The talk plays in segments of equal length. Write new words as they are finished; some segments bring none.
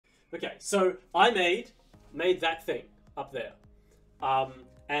Okay, so I made that thing up there.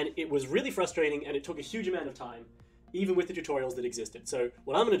 And it was really frustrating and it took a huge amount of time, even with the tutorials that existed. So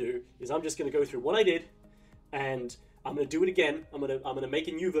what I'm gonna do is I'm just gonna go through what I did and I'm gonna do it again. I'm gonna make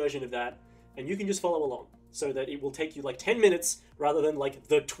a new version of that and you can just follow along so that it will take you like 10 minutes rather than like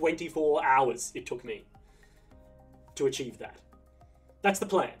the 24 hours it took me to achieve that. That's the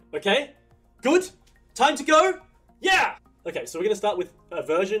plan, okay? Good? Time to go? Yeah! Okay, so we're gonna start with a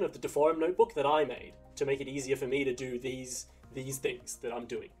version of the Deforum notebook that I made to make it easier for me to do these things that I'm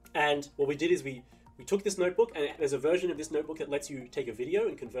doing. And what we did is we took this notebook, and there's a version of this notebook that lets you take a video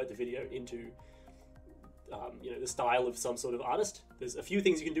and convert the video into the style of some sort of artist. There's a few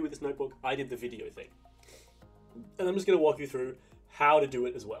things you can do with this notebook. I did the video thing. And I'm just going to walk you through how to do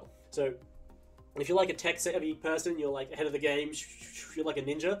it as well. So if you're like a tech-savvy person, you're like ahead of the game, you're like a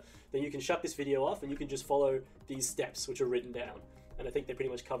ninja, then you can shut this video off and you can just follow these steps which are written down. And I think they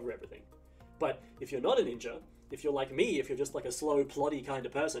pretty much cover everything. But if you're not a ninja, if you're like me, if you're just like a slow, ploddy kind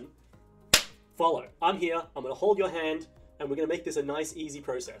of person, follow. I'm here, I'm going to hold your hand, and we're going to make this a nice, easy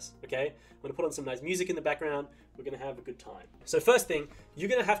process, okay? I'm going to put on some nice music in the background, we're going to have a good time. So first thing, you're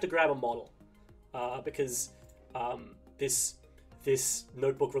going to have to grab a model, because this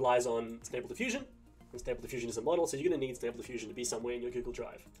notebook relies on Stable Diffusion, and Stable Diffusion is a model, so you're going to need Stable Diffusion to be somewhere in your Google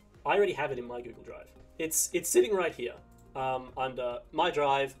Drive. I already have it in my Google Drive. It's sitting right here, under My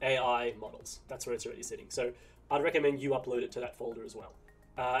Drive, AI, Models. That's where it's already sitting. So I'd recommend you upload it to that folder as well.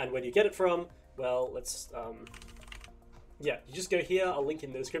 And where do you get it from? Well, you just go here, I'll link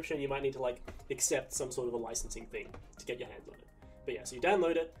in the description. You might need to like accept some sort of a licensing thing to get your hands on it. But yeah, so you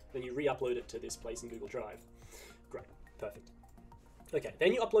download it, then you re-upload it to this place in Google Drive. Great, perfect. Okay,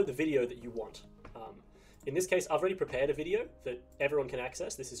 then you upload the video that you want. In this case, I've already prepared a video that everyone can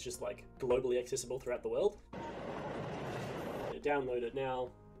access. This is just like globally accessible throughout the world. Download it now.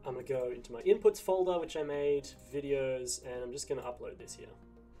 I'm gonna go into my inputs folder, which I made, videos, and I'm just gonna upload this here.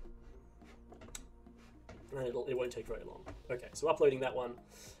 And it won't take very long. Okay, so uploading that one.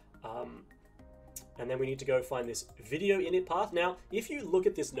 And then we need to go find this video init path. Now, if you look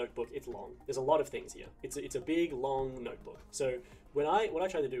at this notebook, it's long. There's a lot of things here. It's a big, long notebook. So what I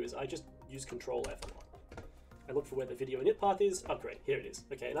try to do is I just use Control F a lot. I look for where the video init path is. Oh, great, here it is.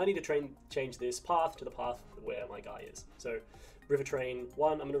 Okay, and I need to change this path to the path where my guy is. So rivertrain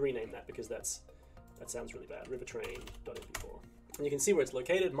 1, I'm going to rename that because that sounds really bad. rivertrain.mp4. And you can see where it's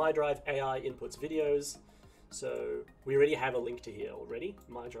located. My Drive AI inputs videos. So we already have a link to here already.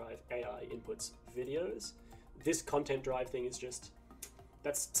 My Drive AI inputs videos. This content drive thing is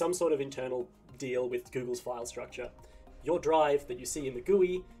that's some sort of internal deal with Google's file structure. Your drive that you see in the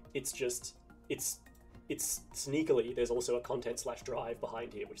GUI, it's sneakily, there's also a content/drive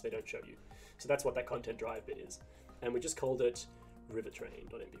behind here, which they don't show you. So that's what that content drive bit is. And we just called it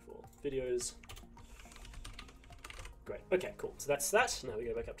rivertrain.mp4 videos. Great, okay, cool. So that's that. Now we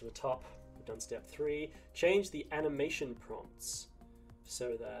go back up to the top. We've done step 3. Change the animation prompts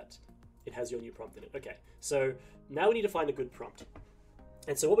so that it has your new prompt in it. Okay, so now we need to find a good prompt.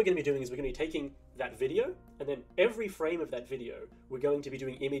 And so what we're going to be doing is we're going to be taking that video, and then every frame of that video, we're going to be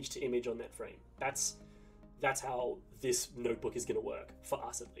doing image to image on that frame. That's how this notebook is going to work, for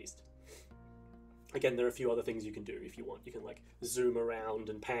us at least. Again, there are a few other things you can do if you want. You can like zoom around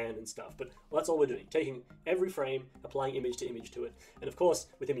and pan and stuff, but that's all we're doing. Taking every frame, applying image to image to it. And of course,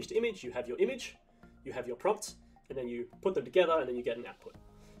 with image to image, you have your image, you have your prompt, and then you put them together and then you get an output.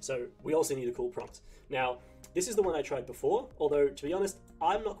 So we also need a cool prompt. Now, this is the one I tried before, although to be honest,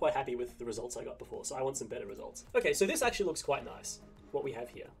 I'm not quite happy with the results I got before, so I want some better results. Okay, so this actually looks quite nice, what we have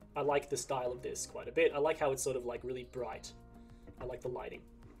here. I like the style of this quite a bit. I like how it's sort of like really bright. I like the lighting.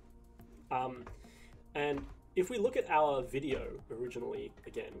 And if we look at our video originally,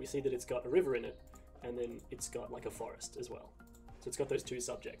 again, we see that it's got a river in it, and then it's got like a forest as well. So it's got those two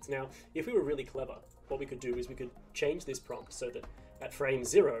subjects. Now, if we were really clever, what we could do is we could change this prompt so that at frame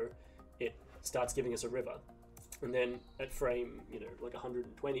 0, it starts giving us a river. And then at frame, like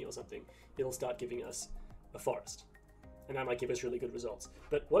 120 or something, it'll start giving us a forest. And that might give us really good results.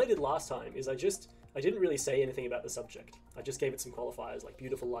 But what I did last time is I didn't really say anything about the subject. I just gave it some qualifiers like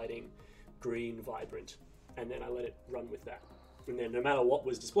beautiful lighting, green, vibrant, and then I let it run with that. And then no matter what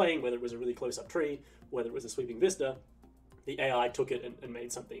was displaying, whether it was a really close-up tree, whether it was a sweeping vista, the AI took it and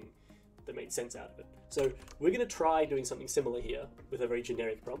made something that made sense out of it. So we're going to try doing something similar here with a very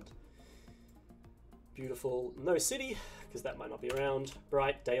generic prompt. Beautiful, no city, because that might not be around.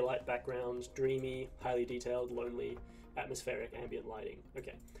 Bright, daylight background, dreamy, highly detailed, lonely, atmospheric, ambient lighting.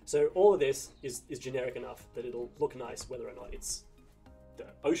 Okay, so all of this is generic enough that it'll look nice whether or not it's the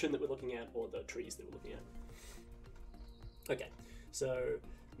ocean that we're looking at or the trees that we're looking at. Okay, so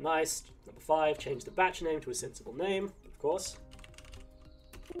Nice. Number 5, change the batch name to a sensible name, of course.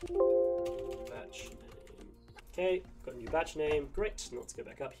 Batch name. Okay, got a new batch name. Great. Now let's go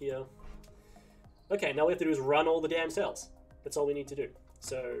back up here. Okay, now what we have to do is run all the damn cells. That's all we need to do.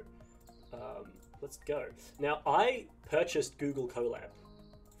 So let's go. Now, I purchased Google Colab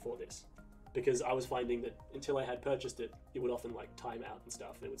for this because I was finding that until I had purchased it, it would often like time out and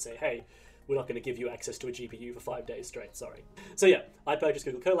stuff. And it would say, hey, we're not going to give you access to a GPU for 5 days straight, sorry. So yeah, I purchased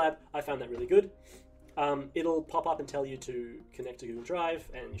Google Colab. I found that really good. It'll pop up and tell you to connect to Google Drive,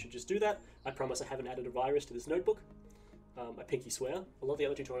 and you should just do that. I promise I haven't added a virus to this notebook. I pinky swear. A lot of the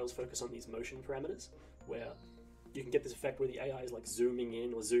other tutorials focus on these motion parameters, where you can get this effect where the AI is like zooming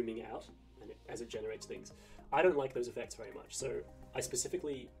in or zooming out as it generates things. I don't like those effects very much, so I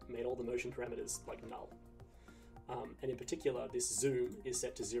specifically made all the motion parameters like null. And in particular, this zoom is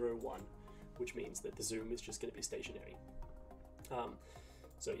set to 0, 1, which means that the zoom is just going to be stationary.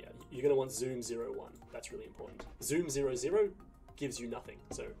 So yeah, you're going to want zoom 0, 1. That's really important. Zoom 0, 0 gives you nothing,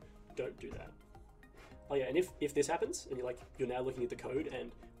 so don't do that. Oh yeah, and if this happens, and you're now looking at the code,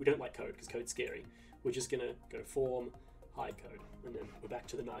 and we don't like code because code's scary, we're just going to go form, hide code, and then we're back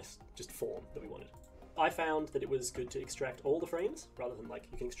to the nice just form that we wanted. I found that it was good to extract all the frames rather than like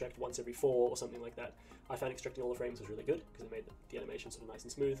you can extract once every 4 or something like that. I found extracting all the frames was really good because it made the animation sort of nice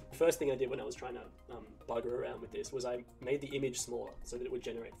and smooth. The first thing I did when I was trying to bugger around with this was I made the image smaller so that it would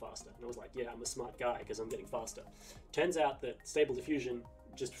generate faster. And I was like, yeah, I'm a smart guy because I'm getting faster. Turns out that Stable Diffusion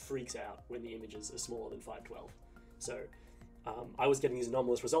just freaks out when the images are smaller than 512. So I was getting these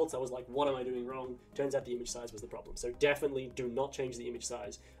anomalous results. I was like, what am I doing wrong? Turns out the image size was the problem. So definitely do not change the image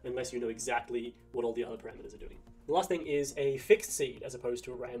size unless you know exactly what all the other parameters are doing. The last thing is a fixed seed as opposed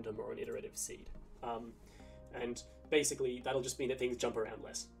to a random or an iterative seed. And basically that'll just mean that things jump around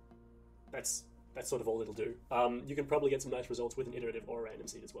less. That's sort of all it'll do. You can probably get some nice results with an iterative or a random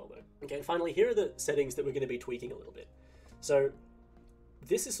seed as well though. Okay, and finally here are the settings that we're going to be tweaking a little bit. So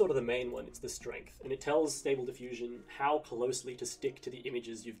this is sort of the main one, it's the strength, and it tells Stable Diffusion how closely to stick to the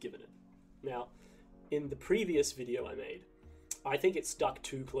images you've given it. Now, in the previous video I made, I think it stuck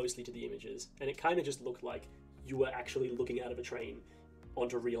too closely to the images, and it kind of just looked like you were actually looking out of a train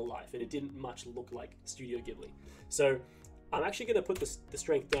onto real life, and it didn't much look like Studio Ghibli. So I'm actually going to put the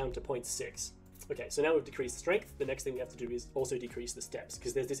strength down to 0.6. Okay, so now we've decreased the strength. The next thing we have to do is also decrease the steps,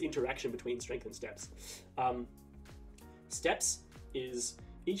 because there's this interaction between strength and steps. Steps is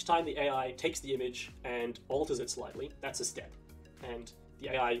each time the AI takes the image and alters it slightly, that's a step. And the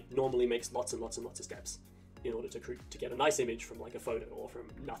AI normally makes lots and lots and lots of steps in order to get a nice image from like a photo or from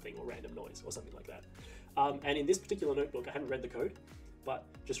nothing or random noise or something like that. And in this particular notebook, I haven't read the code, but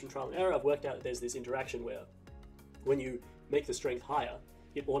just from trial and error, I've worked out that there's this interaction where when you make the strength higher,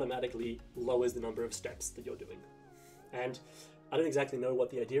 it automatically lowers the number of steps that you're doing. And I don't exactly know what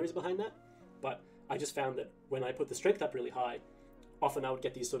the idea is behind that, but I just found that when I put the strength up really high, often I would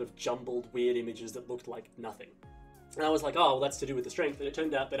get these sort of jumbled, weird images that looked like nothing. And I was like, oh, well, that's to do with the strength. And it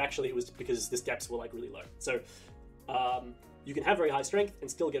turned out that actually it was because the steps were like really low. So you can have very high strength and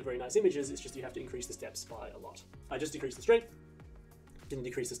still get very nice images. It's just you have to increase the steps by a lot. I just decreased the strength, didn't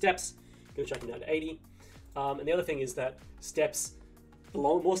decrease the steps. Going to chuck them down to 80. And the other thing is that steps, the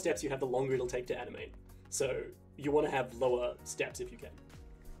more steps you have, the longer it'll take to animate. So you want to have lower steps if you can.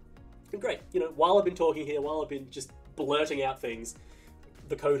 And great, you know, while I've been talking here, while I've been just blurting out things,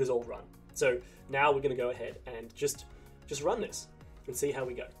 the code has all run. So now we're going to go ahead and just run this and see how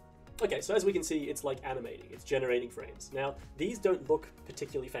we go. Okay, so as we can see, it's like animating, it's generating frames. Now, these don't look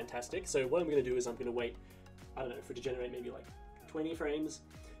particularly fantastic, so what I'm going to do is I'm going to wait, I don't know, for it to generate maybe like 20 frames,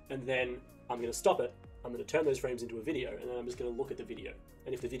 and then I'm going to stop it, I'm going to turn those frames into a video, and then I'm just going to look at the video.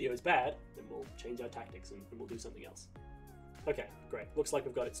 And if the video is bad, then we'll change our tactics and we'll do something else. Okay, great. Looks like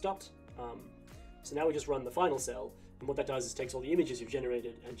we've got it stopped. So now we just run the final cell, and what that does is takes all the images you've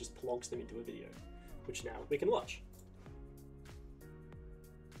generated and just plogs them into a video, which now we can watch.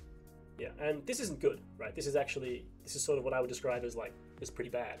 Yeah, and this isn't good, right? This is sort of what I would describe as pretty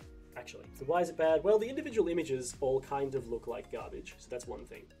bad, actually. So why is it bad? Well, the individual images all kind of look like garbage, so that's one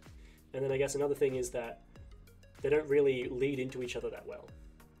thing. And then I guess another thing is that they don't really lead into each other that well.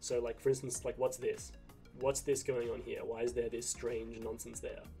 So like, for instance, like what's this? What's this going on here? Why is there this strange nonsense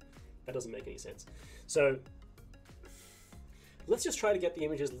there? That doesn't make any sense. So let's just try to get the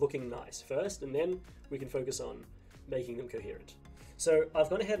images looking nice first, and then we can focus on making them coherent. So I've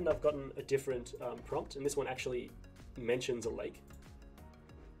gone ahead and I've gotten a different prompt, and this one actually mentions a lake.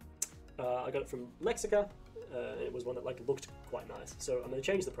 I got it from Lexica, and it was one that like looked quite nice. So I'm going to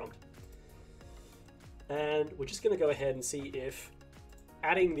change the prompt. And we're just going to go ahead and see if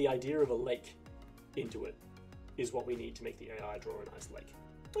adding the idea of a lake into it is what we need to make the AI draw a nice lake.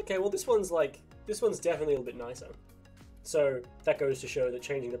 Okay, well this one's definitely a little bit nicer. So that goes to show that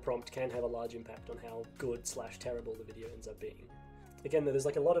changing the prompt can have a large impact on how good / terrible the video ends up being. Again, there's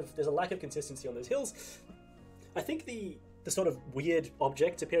like there's a lack of consistency on those hills. I think the sort of weird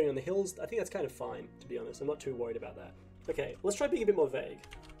objects appearing on the hills, I think that's kind of fine, to be honest. I'm not too worried about that. Okay, let's try being a bit more vague.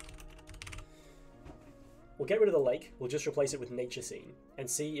 We'll get rid of the lake, we'll just replace it with nature scene, and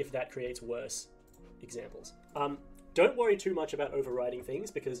see if that creates worse examples. Don't worry too much about overriding things,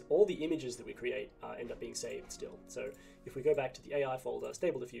 because all the images that we create end up being saved still. So if we go back to the AI folder,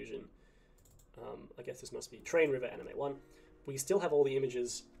 Stable Diffusion, I guess this must be Train River Animate 1, we still have all the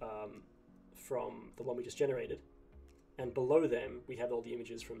images from the one we just generated, and below them we have all the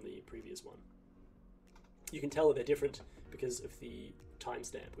images from the previous one. You can tell that they're different because of the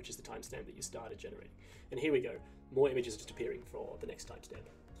timestamp, which is the timestamp that you started generating. And here we go, more images just appearing for the next timestamp.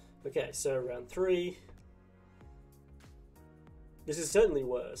 Okay, so round 3. This is certainly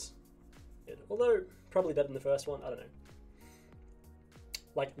worse, although probably better than the first one, I don't know.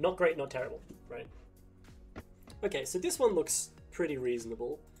 Like, not great, not terrible, right? Okay, so this one looks pretty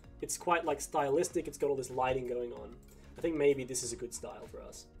reasonable. It's quite like stylistic, it's got all this lighting going on. I think maybe this is a good style for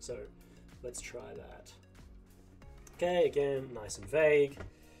us, so let's try that. Okay, again, nice and vague,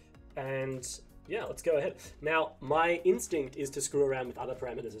 and yeah, let's go ahead. Now, my instinct is to screw around with other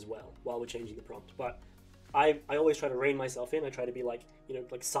parameters as well while we're changing the prompt, but I always try to rein myself in. I try to be like, you know,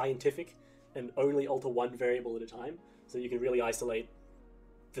 like scientific and only alter one variable at a time so you can really isolate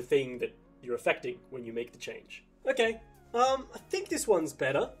the thing that you're affecting when you make the change. Okay, I think this one's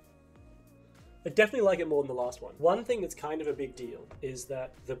better. I definitely like it more than the last one. One thing that's kind of a big deal is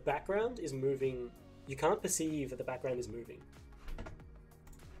that the background is moving. You can't perceive that the background is moving.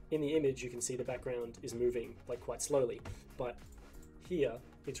 In the image, you can see the background is moving like quite slowly, but here,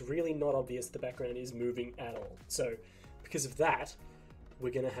 it's really not obvious the background is moving at all. So because of that,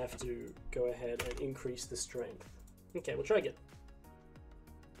 we're gonna have to go ahead and increase the strength. Okay, we'll try again.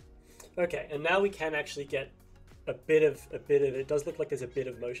 Okay, and now we can actually get a bit of it does look like there's a bit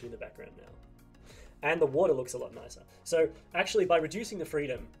of motion in the background now. And the water looks a lot nicer. So actually by reducing the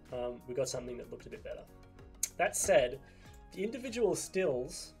freedom, we got something that looked a bit better. That said, the individual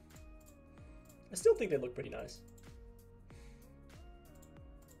stills, I still think they look pretty nice.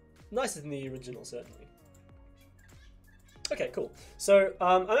 Nicer than the original, certainly. Okay, cool. So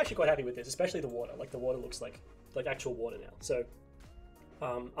I'm actually quite happy with this, especially the water. Like the water looks like actual water now. So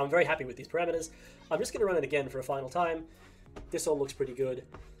I'm very happy with these parameters. I'm just going to run it again for a final time. This all looks pretty good.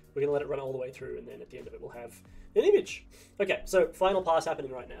 We're going to let it run all the way through, and then at the end of it we'll have an image. Okay, so final pass happening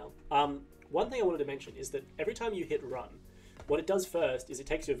right now. One thing I wanted to mention is that every time you hit run, what it does first is it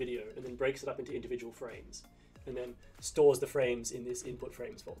takes your video and then breaks it up into individual frames, and then stores the frames in this input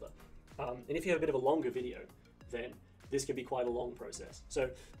frames folder. And if you have a bit of a longer video, then this can be quite a long process. So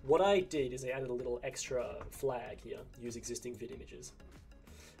what I did is I added a little extra flag here, use existing vid images.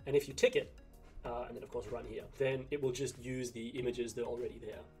 And if you tick it, and then of course run here, then it will just use the images that are already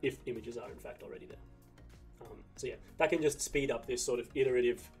there, if images are in fact already there. So yeah, that can just speed up this sort of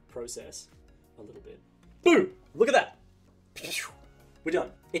iterative process a little bit. Boom! Look at that! We're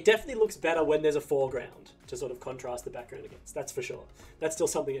done. It definitely looks better when there's a foreground to sort of contrast the background against, that's for sure. That's still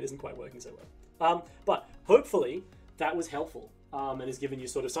something that isn't quite working so well. But hopefully that was helpful and has given you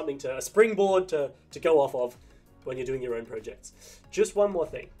sort of something a springboard to go off of when you're doing your own projects. Just one more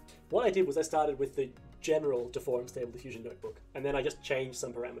thing. What I did was I started with the general deform Stable Diffusion notebook, and then I just changed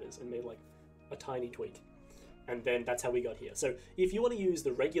some parameters and made like a tiny tweak. And then that's how we got here. So if you want to use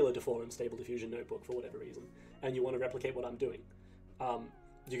the regular deform Stable Diffusion notebook for whatever reason, and you want to replicate what I'm doing,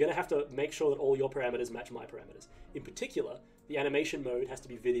 you're going to have to make sure that all your parameters match my parameters. In particular, the animation mode has to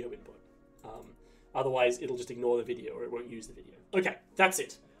be video input. Otherwise, it'll just ignore the video or it won't use the video. Okay, that's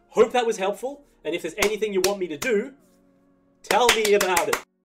it. Hope that was helpful. And if there's anything you want me to do, tell me about it.